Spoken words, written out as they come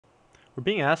We're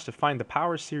being asked to find the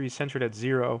power series centered at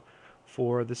 0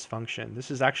 for this function.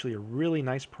 This is actually a really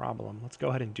nice problem. Let's go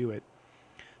ahead and do it.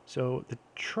 So the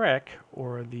trick,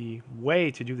 or the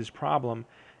way to do this problem,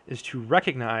 is to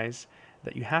recognize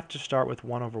that you have to start with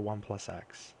 1 over 1 plus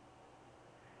x.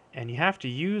 And you have to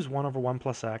use 1 over 1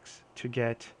 plus x to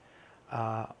get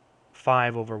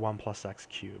 5 over 1 plus x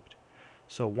cubed.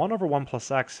 So 1 over 1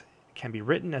 plus x can be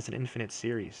written as an infinite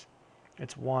series.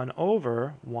 It's 1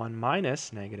 over 1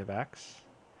 minus negative x.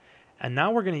 And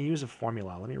now we're going to use a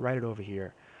formula. Let me write it over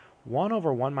here. 1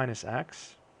 over 1 minus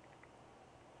x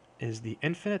is the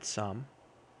infinite sum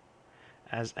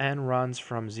as n runs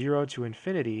from 0 to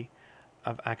infinity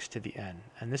of x to the n.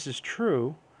 And this is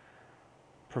true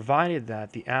provided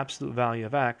that the absolute value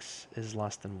of x is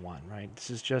less than 1, right? This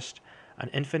is just an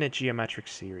infinite geometric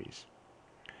series.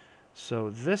 So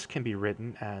this can be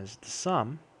written as the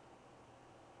sum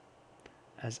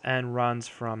as n runs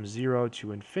from 0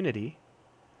 to infinity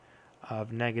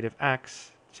of negative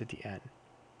x to the n,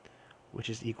 which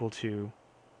is equal to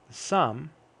the sum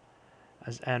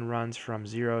as n runs from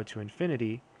 0 to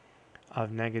infinity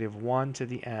of negative 1 to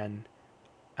the n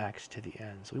x to the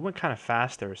n. So we went kind of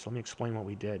fast there, so let me explain what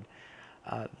we did.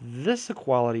 This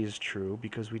equality is true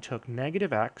because we took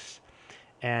negative x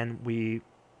and we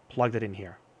plugged it in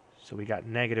here. So we got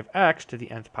negative x to the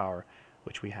nth power,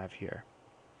 which we have here.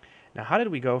 Now, how did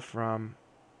we go from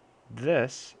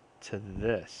this to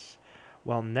this?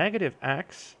 Well, negative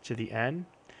x to the n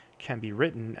can be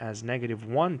written as negative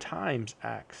 1 times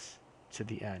x to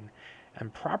the n.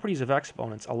 And properties of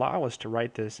exponents allow us to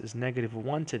write this as negative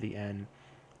 1 to the n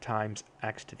times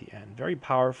x to the n. Very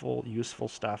powerful, useful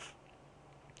stuff.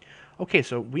 Okay,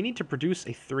 so we need to produce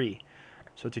a 3.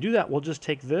 So to do that, we'll just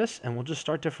take this and we'll just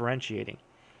start differentiating.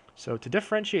 So to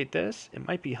differentiate this, it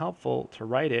might be helpful to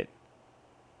write it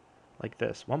like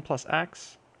this. 1 plus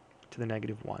x to the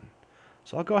negative 1.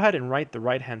 So I'll go ahead and write the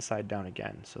right-hand side down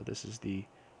again. So this is the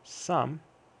sum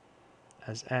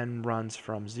as n runs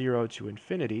from 0 to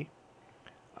infinity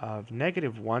of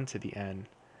negative 1 to the n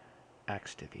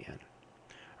x to the n.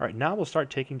 All right, now we'll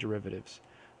start taking derivatives.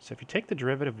 So if you take the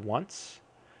derivative once,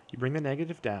 you bring the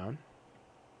negative down.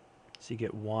 So you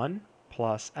get 1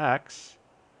 plus x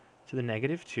to the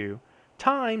negative 2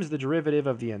 times the derivative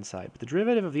of the inside. But the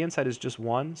derivative of the inside is just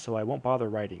 1, so I won't bother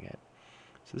writing it.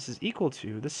 So this is equal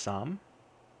to the sum.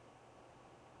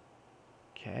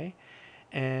 Okay,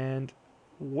 and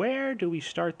where do we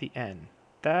start the n?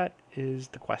 That is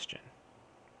the question.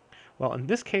 Well, in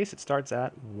this case, it starts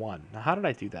at 1. Now, how did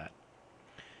I do that?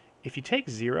 If you take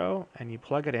 0 and you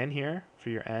plug it in here for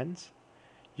your n's,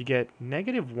 you get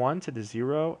negative 1 to the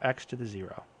 0, x to the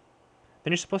 0.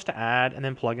 Then you're supposed to add and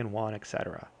then plug in 1,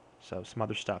 etc. So some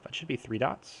other stuff. It should be 3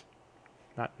 dots,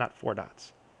 not 4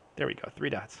 dots. There we go, 3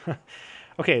 dots.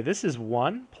 Okay, this is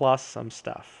 1 plus some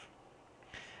stuff.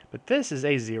 But this is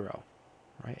a0,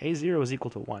 right? a0 is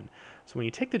equal to 1. So when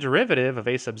you take the derivative of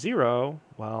a sub 0,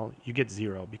 well, you get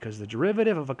 0 because the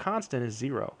derivative of a constant is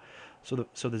 0. So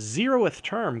the 0th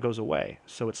term goes away.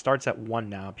 So it starts at 1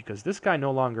 now because this guy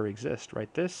no longer exists,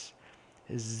 right? This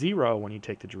is 0 when you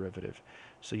take the derivative.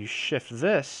 So you shift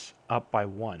this up by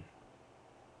 1.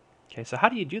 Okay, so how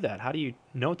do you do that? How do you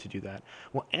know to do that?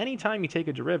 Well, anytime you take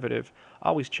a derivative,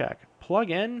 always check. Plug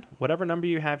in whatever number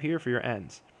you have here for your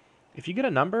n's. If you get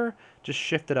a number, just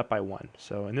shift it up by 1.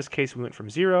 So in this case, we went from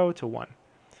 0 to 1.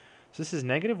 So this is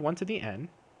negative 1 to the n.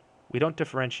 We don't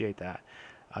differentiate that.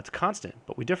 It's constant,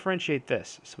 but we differentiate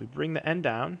this. So we bring the n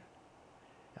down,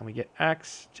 and we get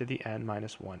x to the n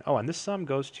minus 1. Oh, and this sum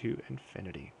goes to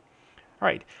infinity. All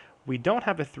right, we don't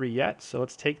have a 3 yet, so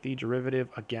let's take the derivative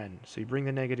again. So you bring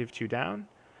the negative 2 down,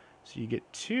 so you get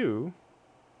 2,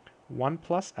 1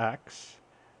 plus x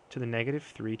to the negative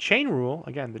 3. Chain rule,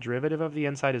 again, the derivative of the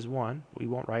inside is 1. We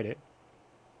won't write it.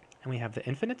 And we have the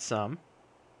infinite sum,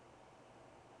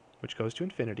 which goes to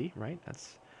infinity, right?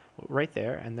 That's right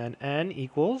there. And then n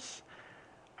equals,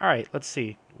 all right, let's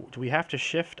see. Do we have to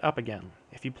shift up again?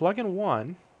 If you plug in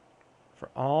 1 for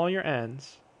all your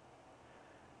n's,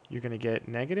 you're going to get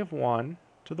negative 1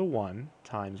 to the 1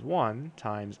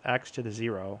 times x to the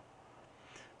 0.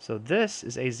 So this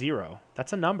is a 0.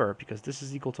 That's a number because this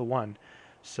is equal to 1.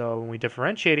 So when we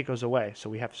differentiate, it goes away. So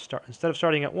we have to start, instead of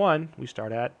starting at 1, we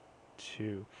start at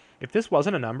 2. If this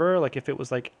wasn't a number, like if it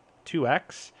was like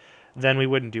 2x, then we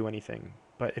wouldn't do anything.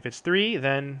 But if it's 3,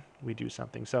 then we do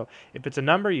something. So if it's a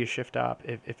number, you shift up.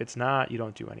 If it's not, you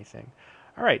don't do anything.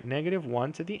 All right, negative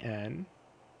 1 to the n,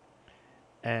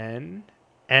 n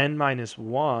minus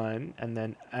 1, and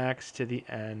then x to the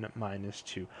n minus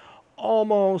 2.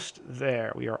 Almost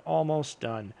there. We are almost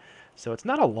done. So it's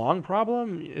not a long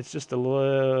problem, it's just a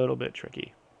little bit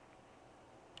tricky.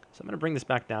 I'm going to bring this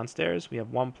back downstairs. We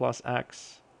have 1 plus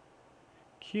x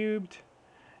cubed,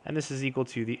 and this is equal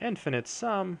to the infinite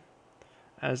sum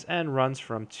as n runs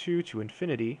from 2 to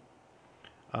infinity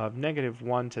of negative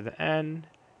 1 to the n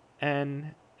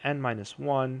minus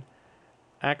 1,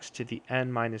 x to the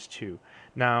n minus 2.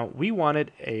 Now, we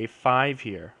wanted a 5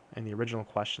 here in the original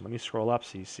question. Let me scroll up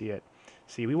so you see it.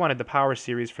 See, we wanted the power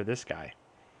series for this guy,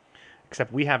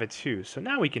 except we have it too. So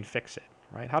now we can fix it,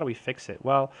 right? How do we fix it?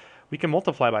 Well, we can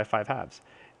multiply by 5 halves.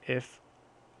 If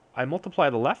I multiply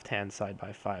the left-hand side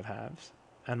by 5 halves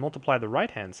and multiply the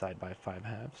right-hand side by 5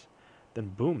 halves, then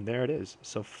boom, there it is.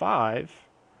 So 5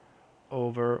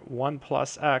 over 1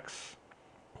 plus x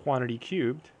quantity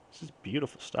cubed, this is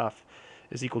beautiful stuff,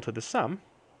 is equal to the sum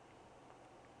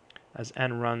as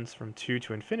n runs from 2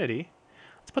 to infinity.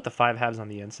 Let's put the 5 halves on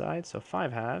the inside. So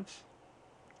 5 halves,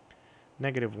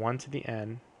 negative 1 to the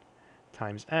n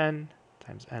times n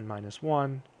minus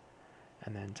 1,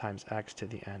 and then times x to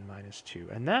the n minus 2.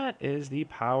 And that is the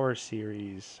power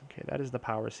series. Okay, that is the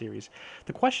power series.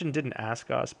 The question didn't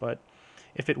ask us, but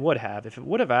if it would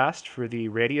have asked for the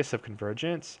radius of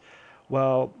convergence,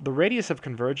 well, the radius of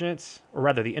convergence, or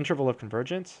rather the interval of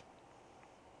convergence,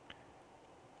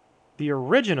 the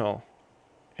original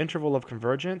interval of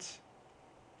convergence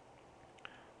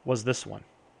was this one,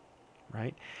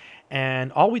 right?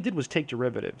 And all we did was take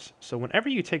derivatives. So whenever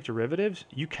you take derivatives,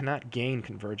 you cannot gain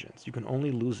convergence. You can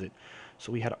only lose it.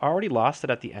 So we had already lost it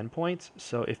at the endpoints.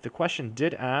 So if the question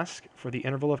did ask for the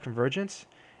interval of convergence,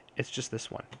 it's just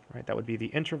this one, right? That would be the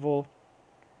interval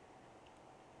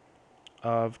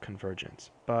of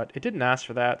convergence. But it didn't ask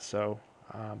for that, so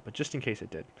but just in case it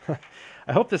did.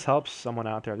 I hope this helps someone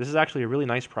out there. This is actually a really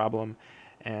nice problem,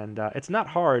 and it's not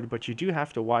hard, but you do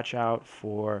have to watch out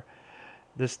for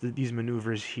these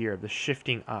maneuvers here, the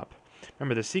shifting up.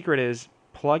 Remember, the secret is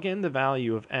plug in the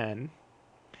value of n.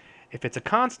 If it's a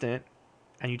constant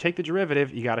and you take the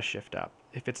derivative, you got to shift up.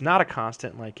 If it's not a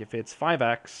constant, like if it's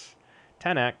 5x,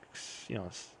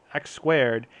 10x, x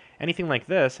squared, anything like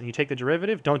this, and you take the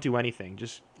derivative, don't do anything.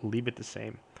 Just leave it the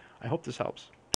same. I hope this helps.